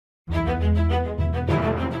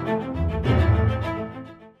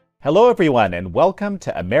Hello everyone and welcome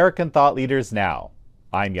to American Thought Leaders Now.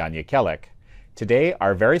 I'm Yanya Kellick. Today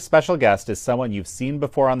our very special guest is someone you've seen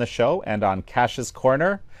before on the show and on Kash's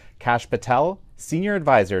Corner, Kash Patel, Senior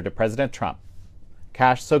Advisor to President Trump.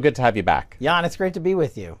 Kash, so good to have you back. Jan, it's great to be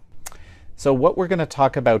with you. So what we're going to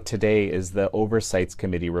talk about today is the Oversights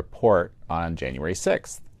Committee report on January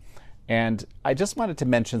 6th. And I just wanted to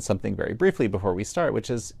mention something very briefly before we start, which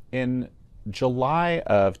is in July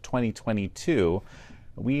of 2022,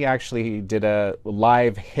 we actually did a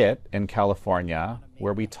live hit in California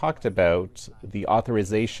where we talked about the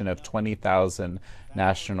authorization of 20,000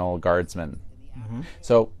 National Guardsmen. Mm-hmm.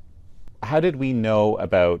 So how did we know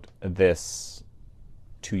about this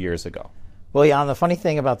 2 years ago? Well, Jan, the funny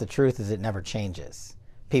thing about the truth is it never changes.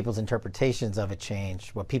 People's interpretations of it change.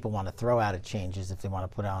 What people want to throw out it changes if they want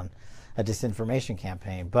to put on a disinformation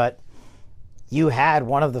campaign. But you had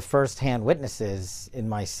one of the first-hand witnesses in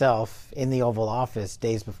myself in the Oval Office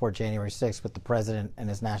days before January 6th with the president and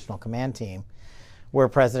his national command team, where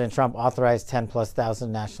President Trump authorized 10,000+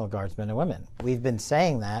 National Guardsmen and women. We've been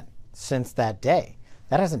saying that since that day.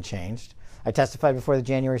 That hasn't changed. I testified before the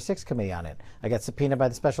January 6th committee on it. I got subpoenaed by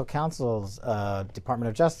the Special Counsel's Department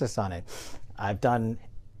of Justice on it. I've done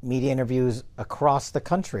media interviews across the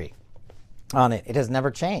country on it. It has never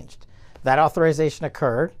changed. That authorization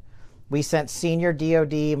occurred. We sent senior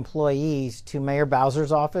DOD employees to Mayor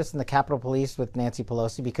Bowser's office and the Capitol Police with Nancy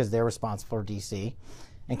Pelosi because they're responsible for DC.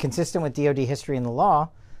 And consistent with DOD history and the law,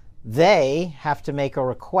 they have to make a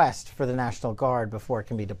request for the National Guard before it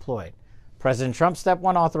can be deployed. President Trump, step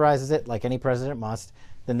one, authorizes it, like any president must.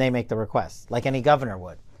 Then they make the request, like any governor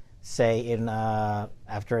would. Say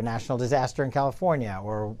after a national disaster in California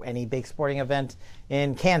or any big sporting event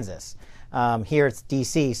in Kansas. Here it's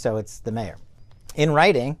DC, so it's the mayor. In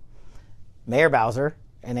writing, Mayor Bowser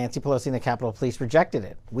and Nancy Pelosi and the Capitol Police rejected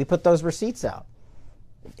it. We put those receipts out.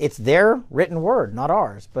 It's their written word, not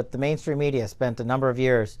ours, but the mainstream media spent a number of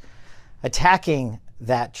years attacking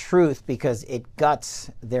that truth because it guts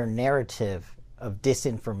their narrative of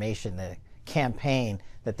disinformation, the campaign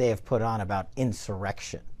that they have put on about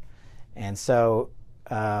insurrection. And so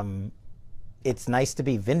it's nice to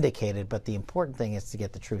be vindicated, but the important thing is to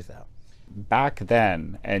get the truth out. Back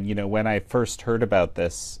then, and you know, when I first heard about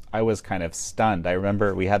this, I was kind of stunned. I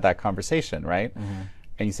remember we had that conversation, right? Mm-hmm.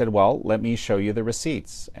 And you said, well, let me show you the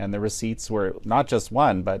receipts. And the receipts were not just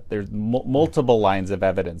one, but there's multiple lines of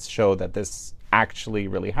evidence show that this actually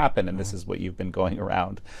really happened. And this is what you've been going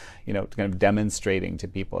around, you know, kind of demonstrating to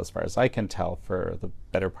people, as far as I can tell, for the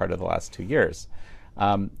better part of the last 2 years.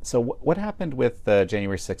 So what happened with the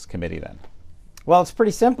January 6th committee then? Well, it's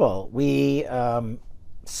pretty simple. We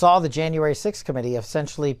saw the January 6th committee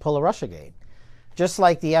essentially pull a Russiagate. Just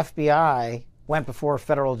like the FBI went before a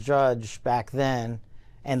federal judge back then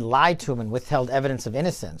and lied to him and withheld evidence of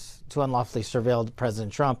innocence to unlawfully surveil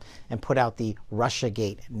President Trump and put out the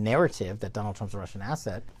Russiagate narrative that Donald Trump's a Russian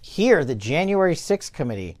asset. Here, the January 6th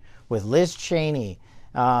committee with Liz Cheney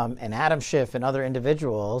and Adam Schiff and other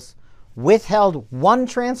individuals withheld one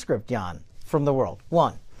transcript, Jan, from the world.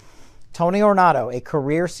 One. Tony Ornato, a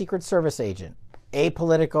career Secret Service agent,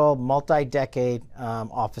 apolitical, multi-decade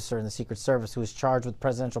officer in the Secret Service who is charged with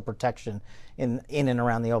presidential protection in and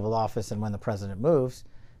around the Oval Office and when the president moves,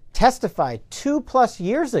 testified 2+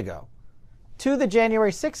 years ago to the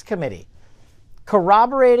January 6th committee,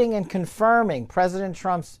 corroborating and confirming President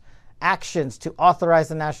Trump's actions to authorize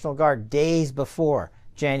the National Guard days before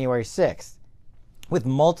January 6th, with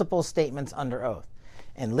multiple statements under oath.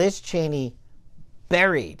 And Liz Cheney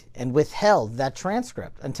buried and withheld that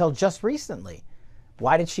transcript until just recently.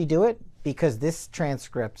 Why did she do it? Because this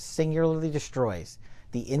transcript singularly destroys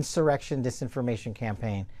the insurrection disinformation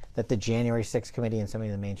campaign that the January 6th committee and some of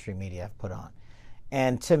the mainstream media have put on.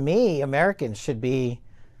 And to me, Americans should be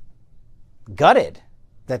gutted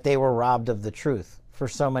that they were robbed of the truth for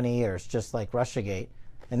so many years, just like Russiagate,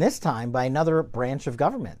 and this time by another branch of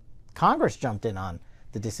government. Congress jumped in on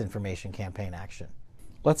the disinformation campaign action.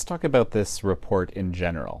 Let's talk about this report in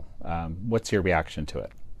general. What's your reaction to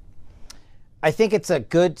it? I think it's a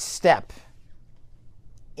good step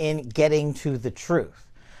in getting to the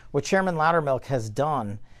truth. What Chairman Loudermilk has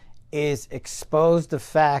done is expose the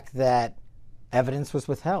fact that evidence was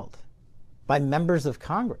withheld by members of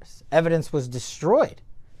Congress. Evidence was destroyed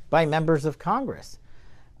by members of Congress.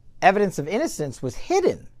 Evidence of innocence was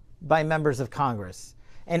hidden by members of Congress.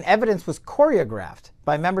 And evidence was choreographed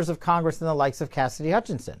by members of Congress and the likes of Cassidy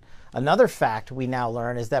Hutchinson. Another fact we now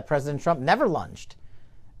learn is that President Trump never lunged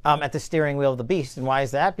at the steering wheel of the beast. And why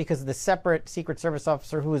is that? Because the separate Secret Service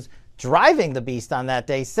officer who was driving the beast on that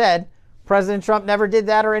day said President Trump never did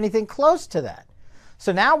that or anything close to that.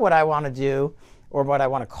 So now what I want to do, or what I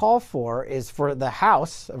want to call for, is for the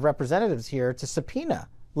House of Representatives here to subpoena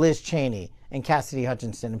Liz Cheney and Cassidy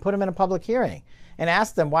Hutchinson and put them in a public hearing and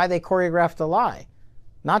ask them why they choreographed a lie.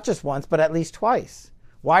 Not just once, but at least twice.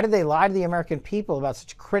 Why did they lie to the American people about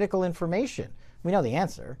such critical information? We know the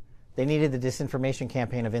answer. They needed the disinformation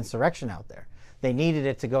campaign of insurrection out there. They needed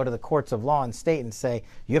it to go to the courts of law and state and say,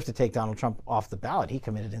 you have to take Donald Trump off the ballot. He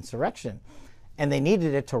committed insurrection. And they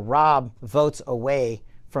needed it to rob votes away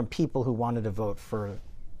from people who wanted to vote for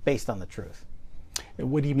based on the truth.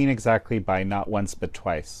 What do you mean exactly by not once but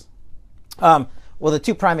twice? Well, the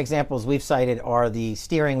two prime examples we've cited are the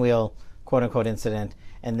steering wheel, quote unquote, incident,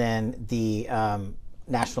 and then the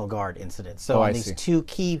National Guard incident. So on these two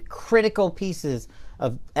key critical pieces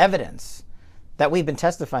of evidence that we've been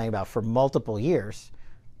testifying about for multiple years,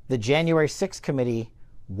 the January 6th committee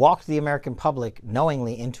walked the American public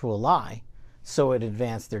knowingly into a lie so it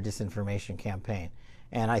advanced their disinformation campaign.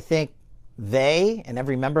 And I think they and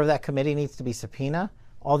every member of that committee needs to be subpoenaed.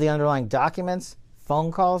 All the underlying documents,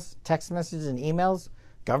 phone calls, text messages, and emails,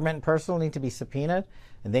 government and personal, need to be subpoenaed,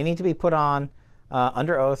 and they need to be put on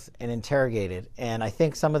under oath and interrogated. And I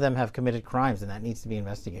think some of them have committed crimes, and that needs to be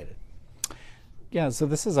investigated. Yeah, so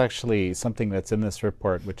this is actually something that's in this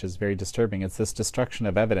report, which is very disturbing. It's this destruction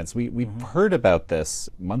of evidence. We've heard about this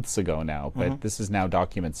months ago now, but this is now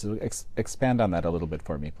documented. So expand on that a little bit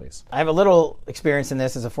for me, please. I have a little experience in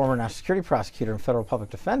this as a former national security prosecutor and federal public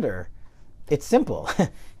defender. It's simple.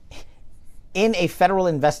 In a federal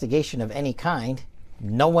investigation of any kind,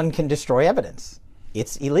 no one can destroy evidence.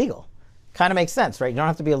 It's illegal. Kind of makes sense, right? You don't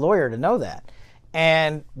have to be a lawyer to know that.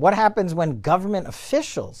 And what happens when government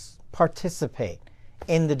officials participate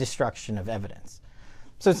in the destruction of evidence?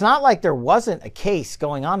 So it's not like there wasn't a case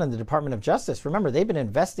going on in the Department of Justice. Remember, they've been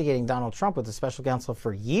investigating Donald Trump with the special counsel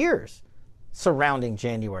for years surrounding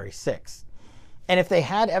January 6th. And if they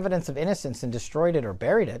had evidence of innocence and destroyed it or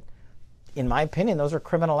buried it, in my opinion, those are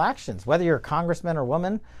criminal actions. Whether you're a congressman or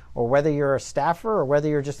woman, or whether you're a staffer, or whether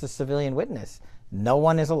you're just a civilian witness, no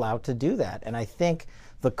one is allowed to do that. And I think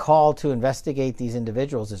the call to investigate these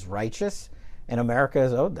individuals is righteous, and America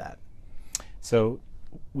is owed that. So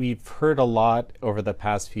we've heard a lot over the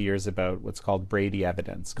past few years about what's called Brady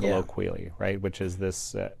evidence, colloquially, right? Which is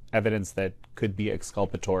this evidence that could be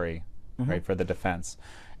exculpatory, right, for the defense.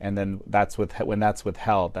 And then when that's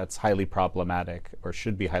withheld, that's highly problematic, or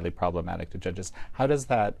should be highly problematic to judges. How does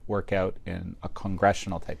that work out in a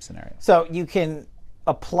congressional type scenario? So you can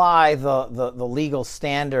apply the legal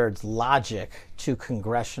standards logic to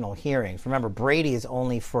congressional hearings. Remember, Brady is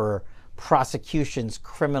only for prosecutions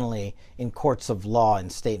criminally in courts of law in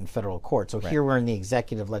state and federal courts. So here we're in the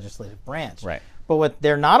executive legislative branch. Right. But what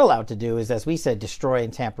they're not allowed to do is, as we said, destroy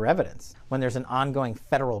and tamper evidence when there's an ongoing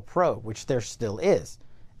federal probe, which there still is,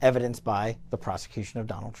 evidenced by the prosecution of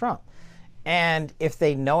Donald Trump. And if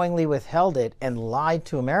they knowingly withheld it and lied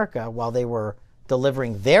to America while they were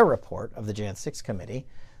delivering their report of the Jan 6 committee,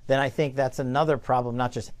 then I think that's another problem,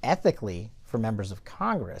 not just ethically for members of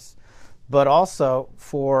Congress, but also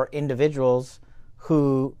for individuals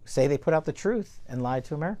who say they put out the truth and lied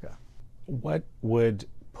to America. What would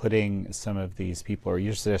putting some of these people, or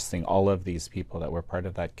you're suggesting all of these people that were part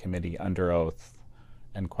of that committee, under oath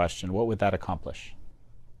and questioned, what would that accomplish?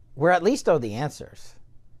 We're at least owed the answers.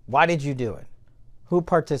 Why did you do it? Who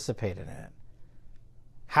participated in it?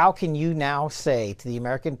 How can you now say to the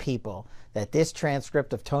American people that this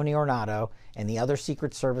transcript of Tony Ornato and the other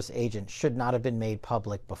Secret Service agents should not have been made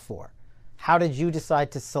public before? How did you decide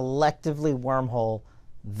to selectively wormhole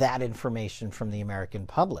that information from the American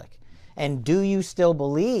public? And do you still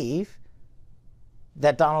believe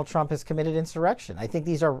that Donald Trump has committed insurrection? I think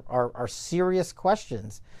these are serious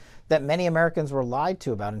questions that many Americans were lied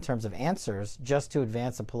to about in terms of answers just to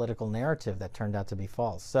advance a political narrative that turned out to be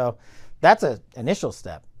false. So that's an initial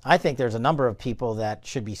step. I think there's a number of people that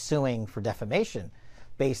should be suing for defamation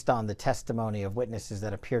based on the testimony of witnesses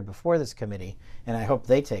that appeared before this committee, and I hope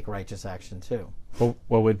they take righteous action too. Well,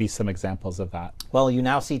 what would be some examples of that? Well, you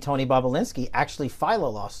now see Tony Bobulinski actually file a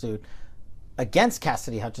lawsuit against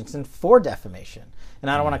Cassidy Hutchinson for defamation.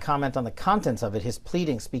 And I don't want to comment on the contents of it. His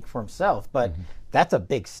pleadings speak for himself, but that's a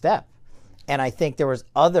big step. And I think there was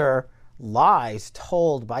other lies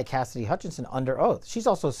told by Cassidy Hutchinson under oath. She's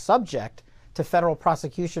also subject to federal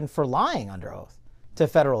prosecution for lying under oath to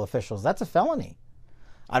federal officials. That's a felony.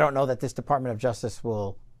 I don't know that this Department of Justice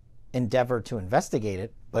will endeavor to investigate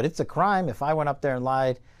it, but it's a crime. If I went up there and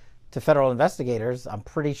lied to federal investigators, I'm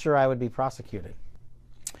pretty sure I would be prosecuted.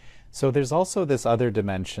 So there's also this other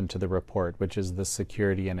dimension to the report, which is the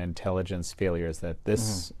security and intelligence failures that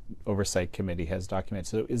this oversight committee has documented.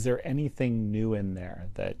 So is there anything new in there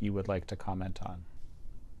that you would like to comment on?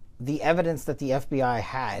 The evidence that the FBI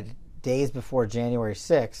had days before January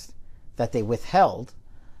 6th that they withheld,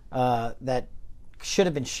 that should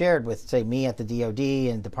have been shared with, say, me at the DOD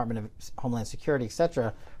and Department of Homeland Security,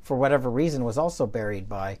 etc., for whatever reason, was also buried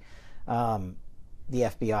by the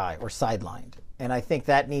FBI or sidelined. And I think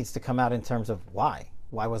that needs to come out in terms of why.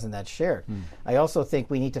 Why wasn't that shared? I also think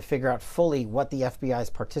we need to figure out fully what the FBI's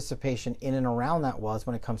participation in and around that was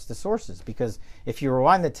when it comes to sources. Because if you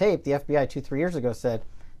rewind the tape, the FBI 2-3 years ago said,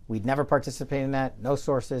 we'd never participate in that, no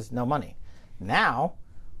sources, no money. Now,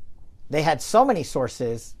 they had so many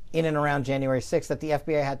sources in and around January 6th that the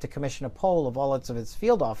FBI had to commission a poll of all of its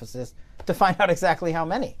field offices to find out exactly how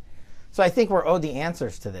many. So I think we're owed the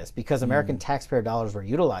answers to this because American taxpayer dollars were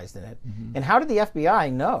utilized in it. And how did the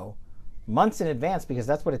FBI know months in advance, because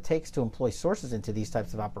that's what it takes to employ sources into these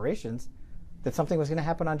types of operations, that something was going to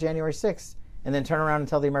happen on January 6th and then turn around and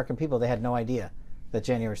tell the American people they had no idea that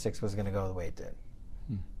January 6th was going to go the way it did?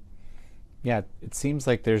 Yeah, it seems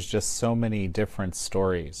like there's just so many different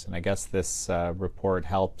stories, and I guess this report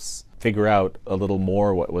helps figure out a little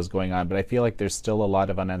more what was going on, but I feel like there's still a lot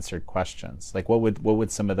of unanswered questions. Like what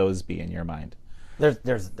would some of those be in your mind?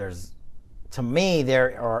 There's to me,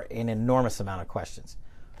 there are an enormous amount of questions.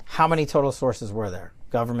 How many total sources were there?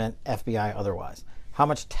 Government, FBI, otherwise. How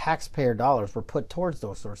much taxpayer dollars were put towards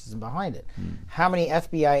those sources and behind it? How many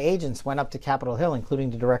FBI agents went up to Capitol Hill, including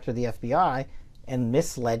the director of the FBI, and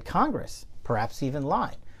misled Congress, perhaps even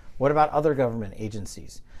lied? What about other government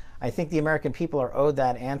agencies? I think the American people are owed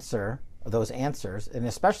that answer, those answers, and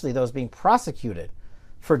especially those being prosecuted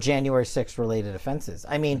for January 6th related offenses.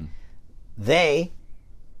 I mean,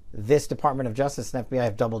 this Department of Justice and FBI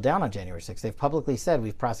have doubled down on January 6th. They've publicly said,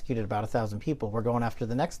 we've prosecuted about 1,000 people. We're going after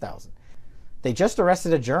the next 1,000. They just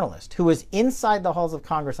arrested a journalist who was inside the halls of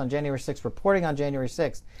Congress on January 6th, reporting on January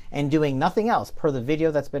 6th, and doing nothing else per the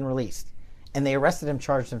video that's been released. And they arrested him,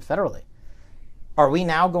 charged him federally. Are we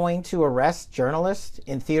now going to arrest journalists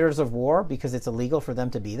in theaters of war because it's illegal for them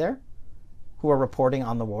to be there, who are reporting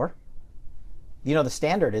on the war? You know, the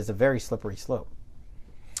standard is a very slippery slope.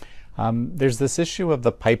 There's this issue of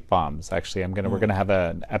the pipe bombs. Actually, we're gonna have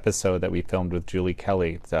an episode that we filmed with Julie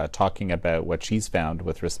Kelly talking about what she's found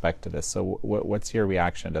with respect to this. So, what's your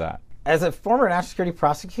reaction to that? As a former national security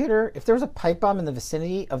prosecutor, if there was a pipe bomb in the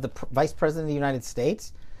vicinity of the Vice President of the United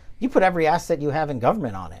States, you put every asset you have in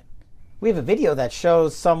government on it. We have a video that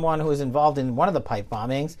shows someone who was involved in one of the pipe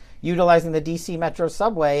bombings utilizing the DC Metro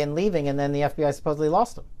subway and leaving, and then the FBI supposedly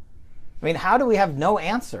lost him. I mean, how do we have no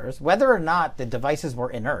answers? Whether or not the devices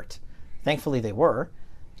were inert, thankfully they were,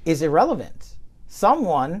 is irrelevant.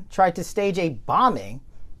 Someone tried to stage a bombing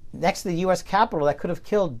next to the U.S. Capitol that could have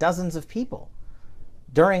killed dozens of people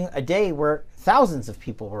during a day where thousands of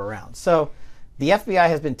people were around. So the FBI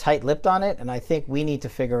has been tight-lipped on it, and I think we need to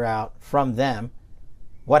figure out from them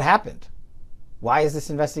what happened. Why is this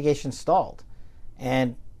investigation stalled?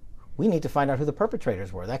 And we need to find out who the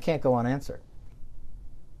perpetrators were. That can't go unanswered.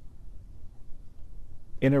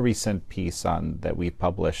 In a recent piece that we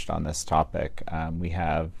published on this topic, we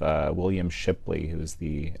have William Shipley, who's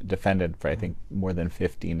the defendant for, I think, more than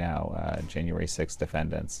 50 now January 6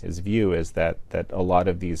 defendants. His view is that a lot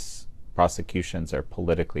of these prosecutions are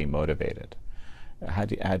politically motivated. How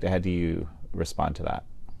do you respond to that?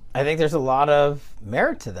 I think there's a lot of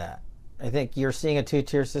merit to that. I think you're seeing a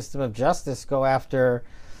two-tier system of justice go after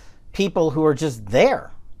people who are just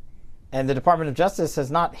there. And the Department of Justice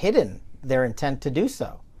has not hidden their intent to do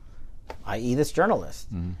so, i.e. this journalist.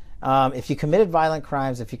 If you committed violent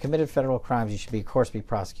crimes, if you committed federal crimes, you should, of course, be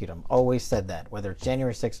prosecuted. I've always said that, whether it's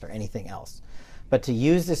January 6th or anything else. But to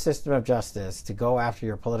use the system of justice to go after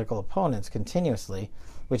your political opponents continuously,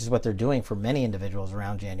 which is what they're doing for many individuals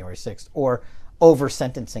around January 6th, or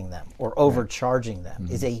over-sentencing them or overcharging them,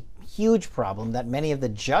 is a huge problem that many of the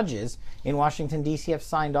judges in Washington, D.C. have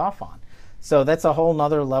signed off on. So that's a whole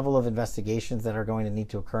nother level of investigations that are going to need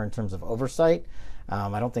to occur in terms of oversight.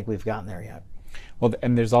 I don't think we've gotten there yet. Well,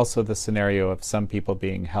 and there's also the scenario of some people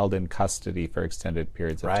being held in custody for extended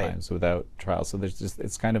periods of times without trial. So there's just,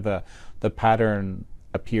 it's kind of the pattern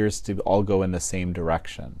appears to all go in the same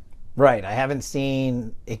direction. Right. I haven't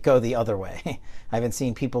seen it go the other way. I haven't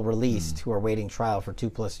seen people released who are waiting trial for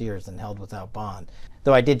 2+ years and held without bond.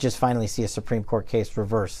 Though I did just finally see a Supreme Court case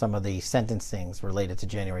reverse some of the sentencings related to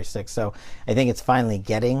January 6th. So I think it's finally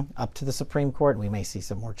getting up to the Supreme Court, and we may see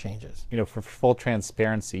some more changes. You know, for full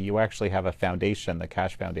transparency, you actually have a foundation, the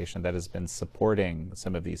Kash Foundation, that has been supporting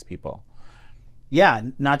some of these people. Yeah,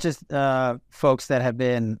 not just folks that have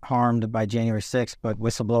been harmed by January 6th, but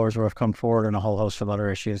whistleblowers who have come forward on a whole host of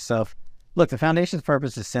other issues. So, look, the foundation's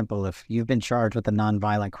purpose is simple. If you've been charged with a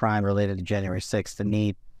nonviolent crime related to January 6th and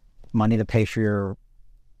need money to pay for your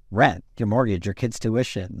rent, your mortgage, your kids'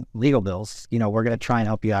 tuition, legal bills, we're going to try and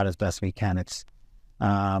help you out as best we can. It's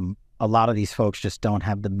a lot of these folks just don't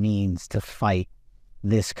have the means to fight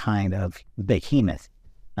this kind of behemoth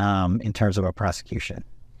in terms of a prosecution.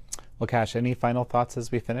 Well, Kash, any final thoughts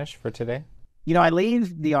as we finish for today? I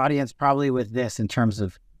leave the audience probably with this in terms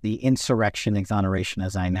of the insurrection exoneration,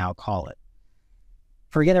 as I now call it.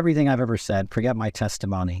 Forget everything I've ever said. Forget my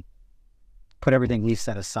testimony. Put everything we've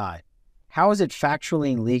set aside. How is it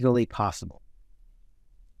factually and legally possible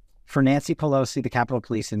for Nancy Pelosi, the Capitol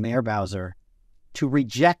Police, and Mayor Bowser to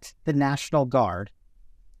reject the National Guard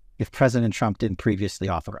if President Trump didn't previously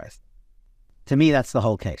authorize it? To me, that's the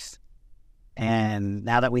whole case. And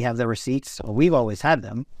now that we have the receipts, well, we've always had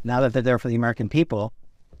them. Now that they're there for the American people,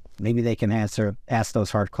 maybe they can ask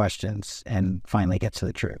those hard questions and finally get to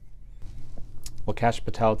the truth. Well, Kash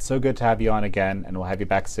Patel, it's so good to have you on again, and we'll have you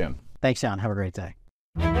back soon. Thanks, John. Have a great day.